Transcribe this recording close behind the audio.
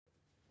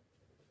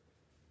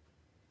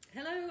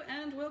Hello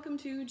and welcome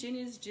to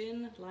Ginny's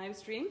Gin live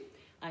stream.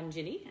 I'm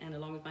Ginny, and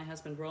along with my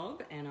husband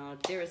Rob and our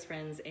dearest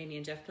friends Amy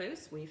and Jeff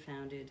Close, we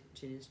founded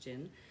Ginny's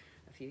Gin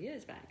a few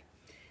years back.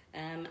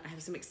 I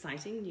have some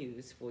exciting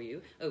news for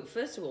you. Oh,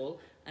 first of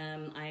all,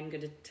 I'm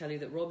going to tell you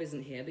that Rob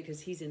isn't here because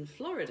he's in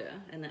Florida,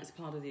 and that's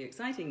part of the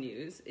exciting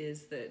news,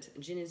 is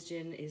that Ginny's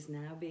Gin is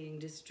now being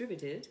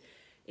distributed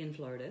in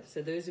Florida.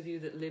 So those of you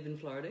that live in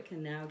Florida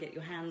can now get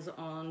your hands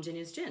on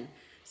Ginny's Gin.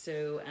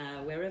 So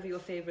wherever your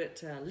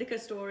favorite liquor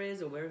store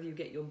is, or wherever you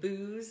get your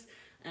booze,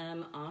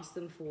 ask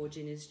them for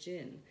Ginny's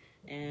Gin.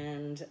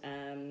 And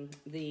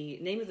the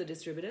name of the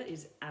distributor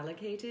is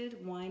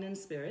Allocated Wine and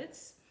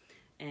Spirits.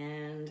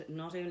 And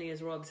not only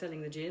is Rob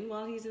selling the gin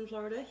while he's in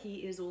Florida, he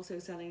is also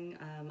selling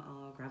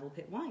our gravel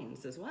pit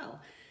wines as well.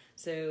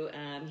 So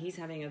he's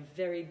having a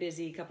very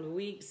busy couple of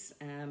weeks.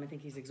 I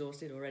think he's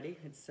exhausted already.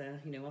 It's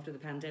after the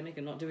pandemic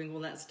and not doing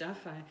all that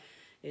stuff,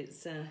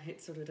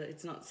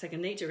 it's not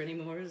second nature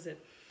anymore, is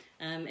it?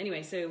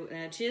 Anyway, so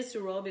cheers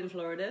to Rob in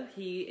Florida.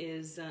 He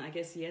is, I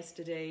guess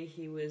yesterday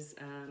he was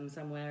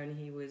somewhere and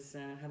he was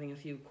having a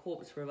few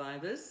corpse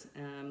revivers,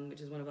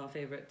 which is one of our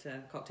favorite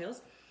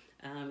cocktails.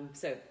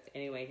 So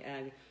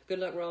anyway, good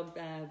luck, Rob.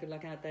 Good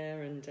luck out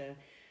there, and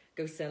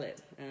go sell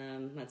it.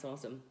 That's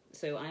awesome.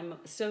 So I'm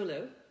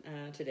solo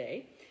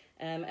today,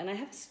 and I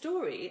have a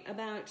story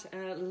about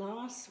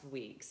last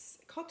week's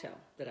cocktail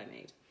that I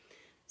made.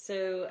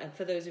 So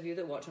for those of you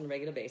that watch on a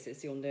regular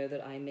basis, you'll know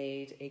that I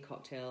made a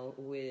cocktail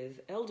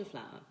with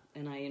elderflower,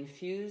 and I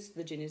infused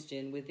the Ginny's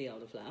Gin with the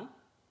elderflower.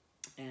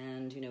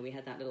 And, we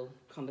had that little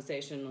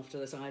conversation off to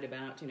the side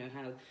about,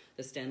 how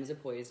the stems are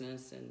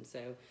poisonous, and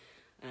so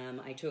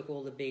I took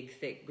all the big,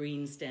 thick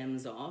green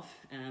stems off,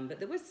 but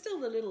there was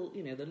still the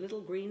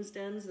little green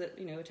stems that,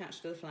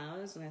 attached to the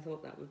flowers, and I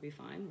thought that would be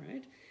fine,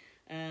 right?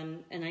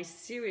 And I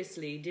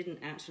seriously didn't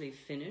actually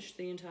finish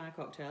the entire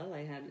cocktail.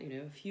 I had,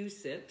 a few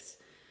sips.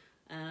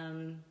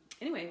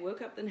 Anyway,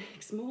 woke up the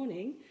next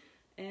morning,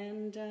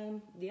 and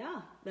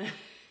that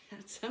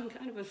had some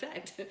kind of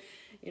effect.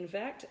 In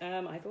fact,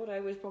 I thought I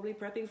was probably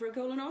prepping for a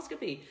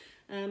colonoscopy.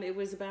 It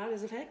was about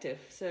as effective.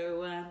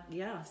 So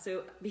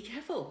so be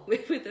careful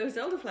with those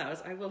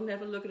elderflowers. I will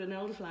never look at an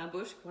elderflower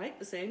bush quite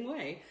the same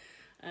way.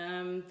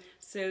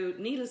 So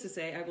needless to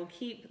say, I will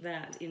keep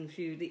that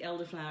the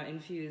elderflower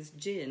infused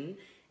gin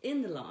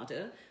in the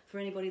larder for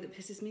anybody that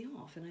pisses me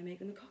off, and I make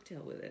them a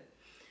cocktail with it.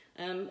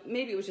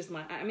 Maybe it was just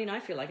I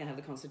feel like I have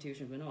the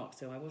constitution of an ox,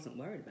 so I wasn't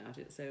worried about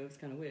it, so it's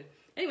kind of weird.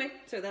 Anyway,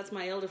 so that's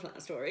my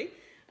elderflower story.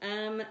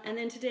 And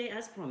then today,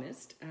 as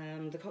promised,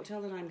 the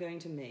cocktail that I'm going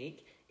to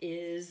make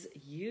is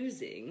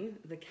using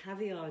the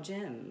Caviar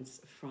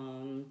Gems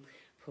from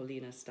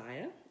Paulina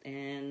Steyer,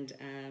 and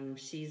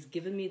she's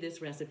given me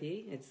this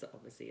recipe. It's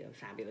obviously a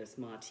fabulous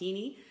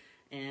martini,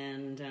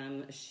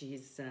 and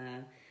she's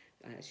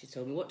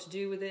told me what to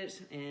do with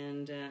it,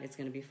 and it's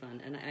going to be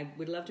fun. And I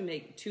would love to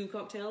make two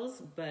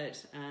cocktails,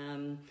 but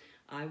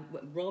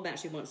Rob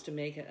actually wants to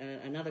make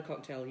another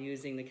cocktail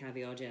using the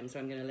Caviar Gem, so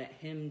I'm going to let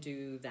him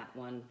do that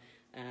one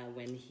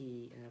when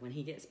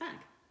he gets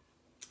back.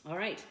 All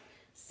right,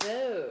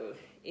 so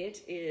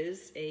it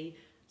is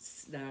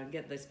now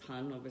get this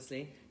pun,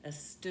 obviously, a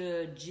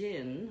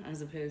SturGIN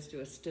as opposed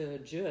to a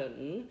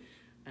SturGIN,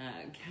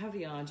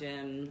 Caviar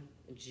Gem,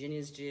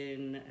 Ginny's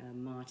Gin,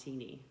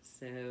 Martini.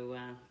 So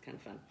kind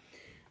of fun.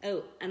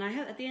 Oh, and I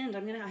have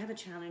a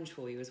challenge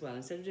for you as well.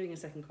 Instead of doing a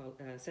second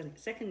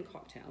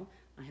cocktail,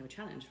 I have a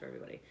challenge for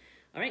everybody.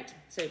 All right.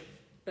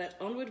 But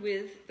onward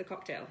with the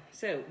cocktail.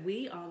 So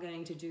we are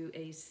going to do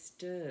a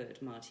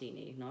stirred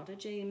martini, not a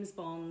James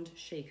Bond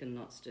shaken,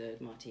 not stirred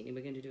martini.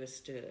 We're going to do a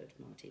stirred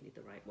martini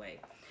the right way.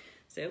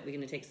 So we're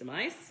going to take some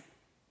ice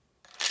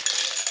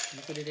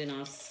and put it in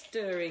our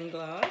stirring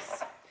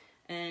glass.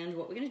 And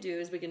what we're going to do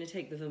is we're going to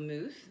take the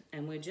vermouth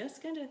and we're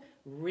just going to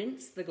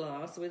rinse the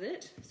glass with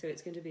it. So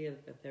it's going to be a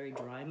very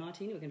dry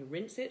martini. We're going to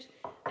rinse it,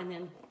 and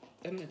then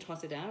I'm going to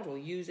toss it out or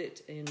use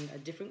it in a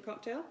different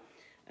cocktail.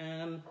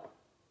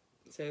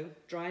 So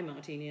dry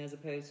martini as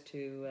opposed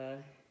to,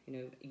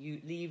 you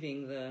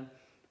leaving the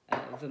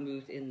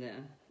vermouth in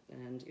there.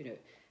 And,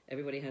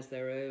 everybody has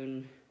their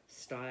own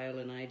style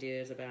and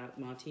ideas about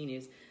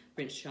martinis.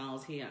 Prince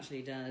Charles, he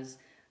actually does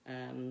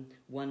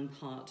 1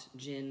 part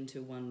gin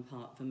to 1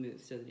 part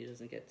vermouth so that he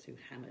doesn't get too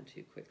hammered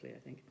too quickly, I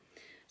think.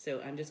 So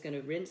I'm just going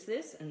to rinse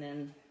this, and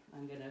then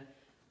I'm going to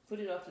put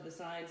it off to the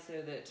side so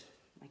that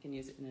I can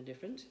use it in a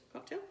different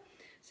cocktail.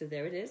 So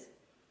there it is.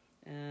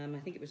 I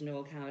think it was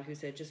Noel Coward who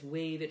said, just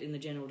wave it in the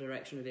general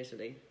direction of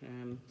Italy.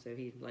 So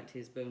he liked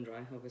his bone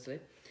dry, obviously.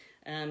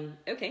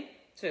 Okay,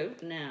 so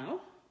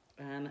now,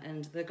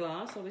 and the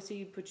glass, obviously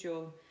you put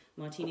your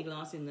martini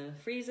glass in the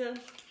freezer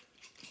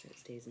so it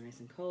stays nice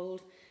and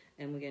cold.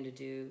 And we're going to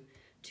do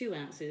 2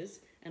 ounces,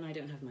 and I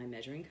don't have my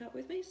measuring cup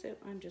with me, so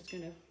I'm just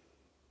going to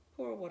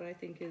pour what I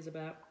think is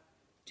about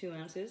 2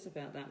 ounces,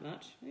 about that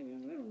much, maybe a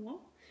little more.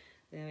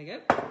 There we go.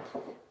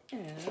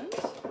 And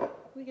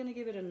we're going to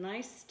give it a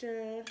nice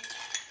stir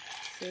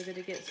so that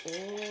it gets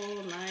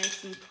all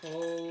nice and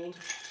cold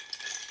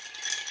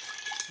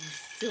and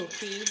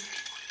silky.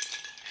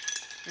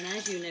 And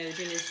as you know,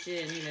 Ginny's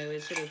Gin, you know,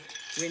 is sort of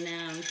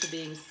renowned for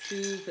being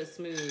super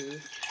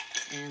smooth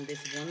and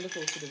this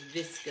wonderful sort of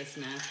viscous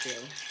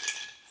mouthfeel.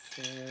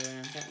 So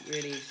that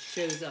really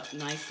shows up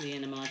nicely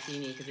in a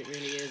martini because it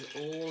really is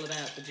all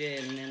about the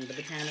gin and the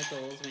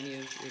botanicals when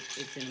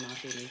it's in a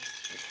martini.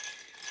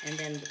 And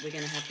then we're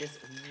going to have this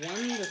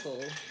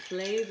wonderful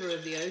flavour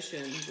of the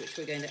ocean, which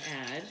we're going to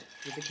add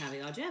with the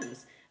Caviar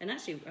Gems. And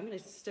actually, I'm going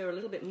to stir a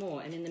little bit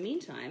more. And in the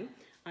meantime,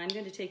 I'm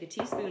going to take a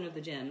teaspoon of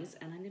the gems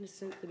and I'm going to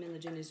soak them in the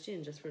Ginny's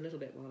Gin just for a little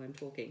bit while I'm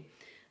talking.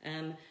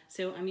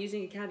 So I'm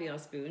using a caviar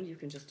spoon. You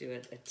can just do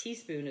a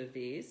teaspoon of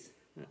these.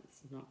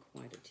 That's not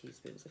quite a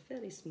teaspoon. It's a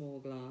fairly small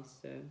glass.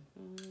 So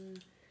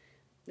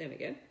there we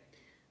go.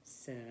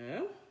 So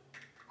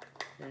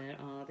there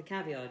are the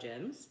Caviar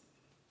Gems.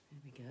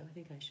 There we go. I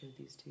think I showed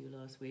these to you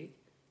last week.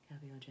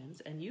 Caviar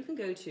Gems. And you can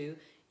go to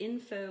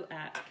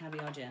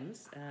info@Caviar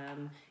Gems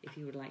if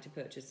you would like to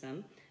purchase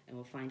some, and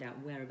we'll find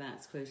out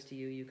whereabouts close to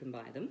you you can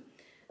buy them.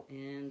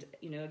 And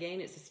you know,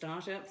 again, it's a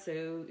startup,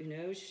 so you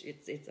know,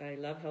 it's I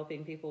love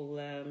helping people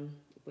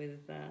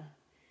with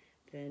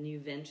their new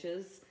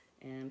ventures.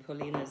 And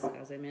Paulina,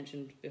 as I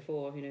mentioned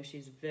before, you know,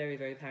 she's very,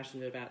 very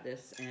passionate about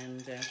this,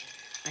 and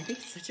I think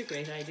it's such a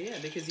great idea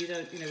because you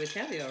don't, you know, with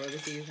caviar,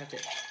 obviously you have to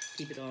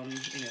keep it on,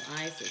 you know,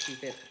 ice or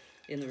keep it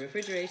in the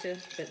refrigerator,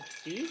 but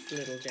these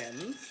little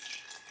gems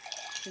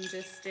can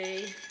just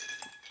stay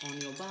on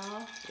your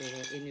bar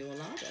or in your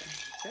larder.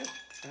 So,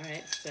 all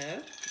right, so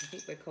I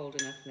think we're cold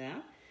enough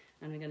now.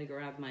 And I'm going to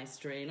grab my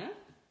strainer.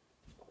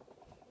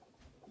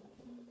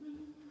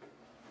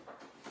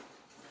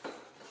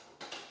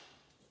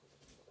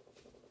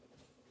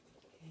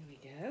 Here we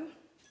go.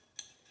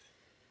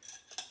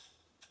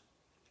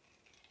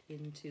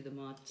 Into the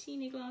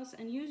martini glass,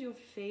 and use your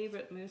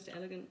favorite, most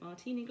elegant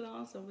martini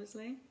glass,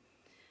 obviously.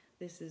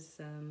 This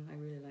is, I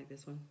really like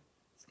this one.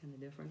 It's kind of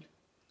different.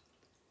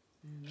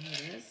 And there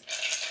it is.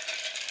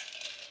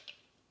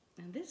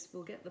 And this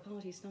will get the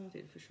party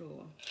started for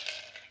sure.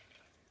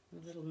 A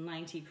little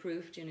 90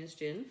 proof Ginny's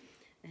Gin.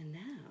 And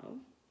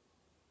now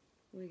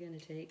we're going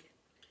to take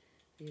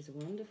these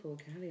wonderful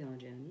Caviar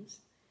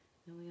Gems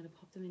and we're going to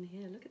pop them in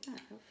here. Look at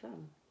that, how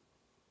fun.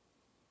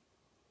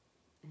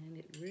 And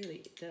it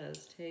really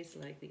does taste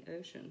like the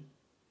ocean.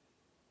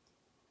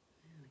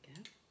 There we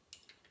go.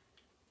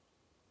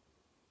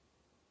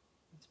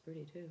 It's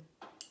pretty too.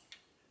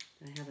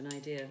 I have an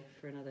idea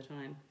for another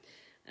time.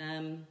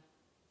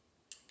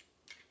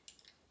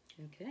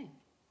 Okay,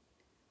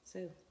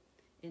 so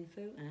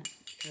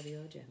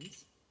info@Caviar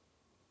Gems.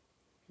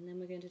 And then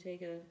we're going to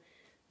take a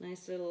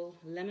nice little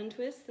lemon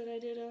twist that I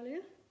did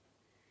earlier.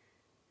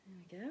 There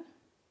we go.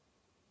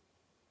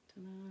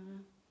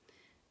 Ta-da.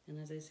 And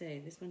as I say,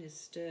 this one is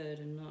stirred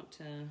and not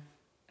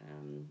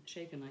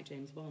shaken like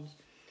James Bond.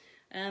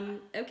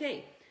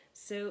 Okay,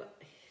 so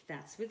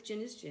that's with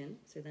Ginny's Gin.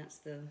 So that's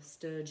the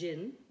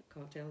SturGIN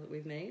cocktail that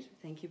we've made.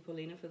 Thank you,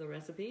 Paulina, for the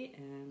recipe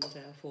and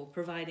for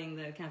providing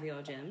the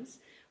Caviar Gems.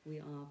 We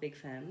are big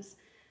fans,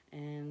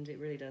 and it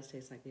really does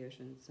taste like the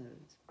ocean, so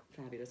it's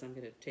fabulous. I'm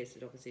going to taste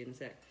it, obviously, in a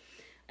sec.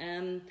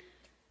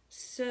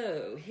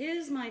 So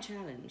here's my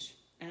challenge.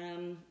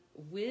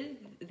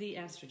 With the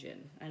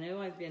estrəgin, I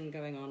know I've been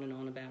going on and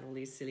on about all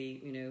these silly,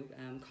 you know,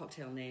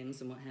 cocktail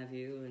names and what have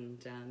you,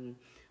 and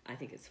I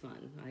think it's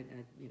fun.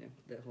 You know,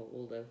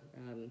 all the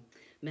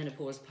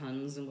menopause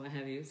puns and what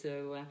have you.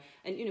 So,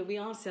 and you know, we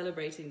are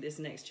celebrating this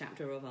next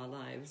chapter of our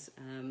lives,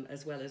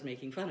 as well as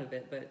making fun of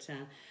it. But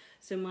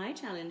so my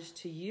challenge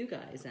to you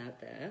guys out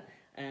there,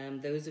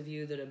 those of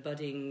you that are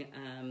budding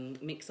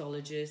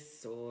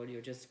mixologists, or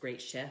you're just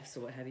great chefs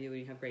or what have you, and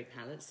you have great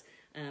palates,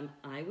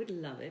 I would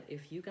love it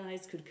if you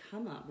guys could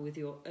come up with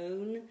your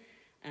own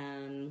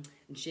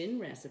gin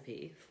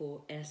recipe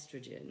for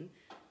estrəgin,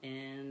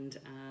 and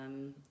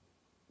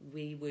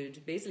we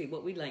would basically,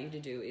 what we'd like you to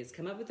do is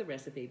come up with the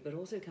recipe, but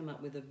also come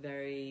up with a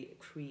very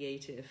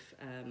creative,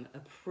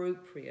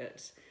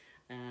 appropriate,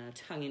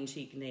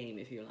 tongue-in-cheek name,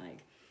 if you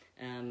like.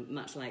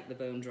 Much like the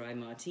Bone Dry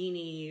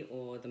Martini,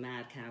 or the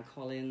Mad Cow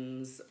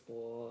Collins,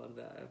 or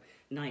the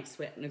Night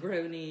Sweat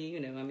Negroni. You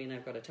know, I mean,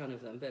 I've got a ton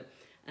of them, but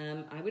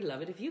I would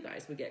love it if you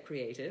guys would get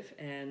creative.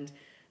 And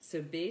so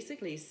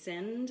basically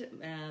send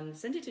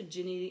it to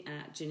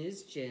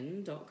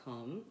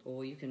Ginny@ginnysgin.com,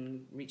 or you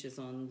can reach us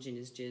on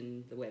Ginny's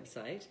Gin, the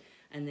website.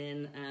 And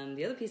then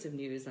the other piece of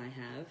news I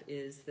have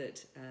is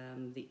that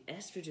the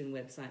estrəgin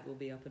website will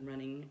be up and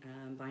running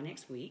by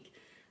next week.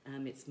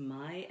 It's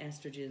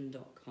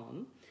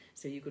myestragin.com.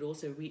 So you could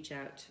also reach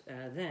out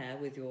there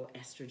with your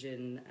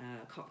estrəgin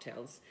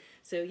cocktails.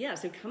 So yeah,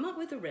 so come up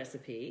with a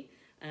recipe.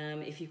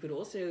 If you could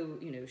also,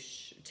 you know,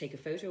 take a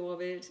photo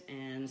of it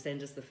and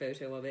send us the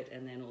photo of it,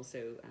 and then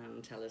also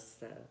tell us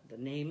the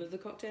name of the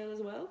cocktail as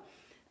well.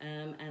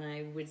 And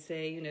I would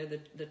say, you know,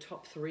 the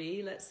top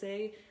three, let's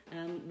say,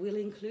 we'll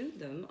include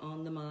them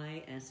on the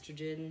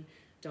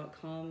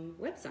myestragin.com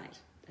website.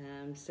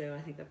 So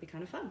I think that'd be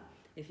kind of fun.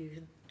 If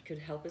you could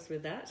help us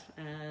with that,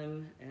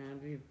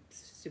 it'd be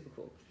super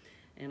cool.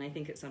 And I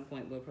think at some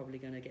point we're probably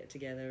going to get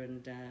together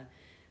and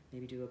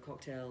maybe do a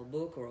cocktail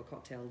book or a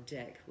cocktail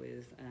deck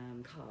with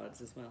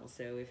cards as well.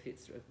 So if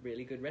it's a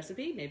really good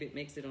recipe, maybe it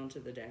makes it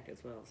onto the deck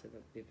as well. So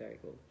that'd be very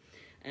cool.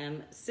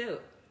 So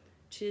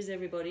cheers,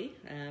 everybody.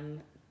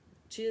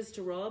 Cheers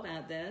to Rob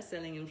out there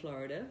selling in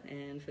Florida.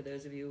 And for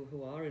those of you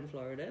who are in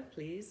Florida,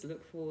 please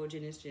look for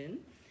Ginny's Gin.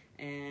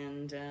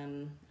 And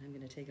I'm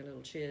going to take a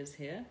little cheers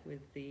here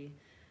with the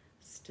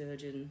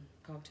SturGIN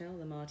cocktail,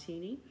 the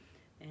Martini.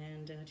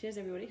 And cheers,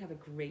 everybody. Have a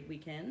great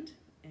weekend.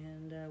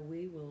 And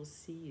we will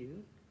see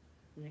you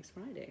next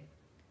Friday.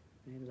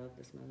 I love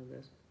the smell of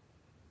this.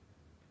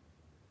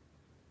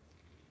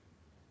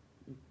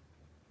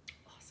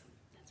 Awesome.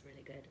 That's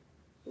really good.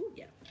 Ooh,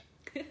 yeah.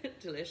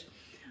 Delish.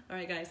 All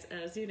right, guys.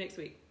 See you next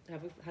week.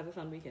 Have a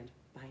fun weekend.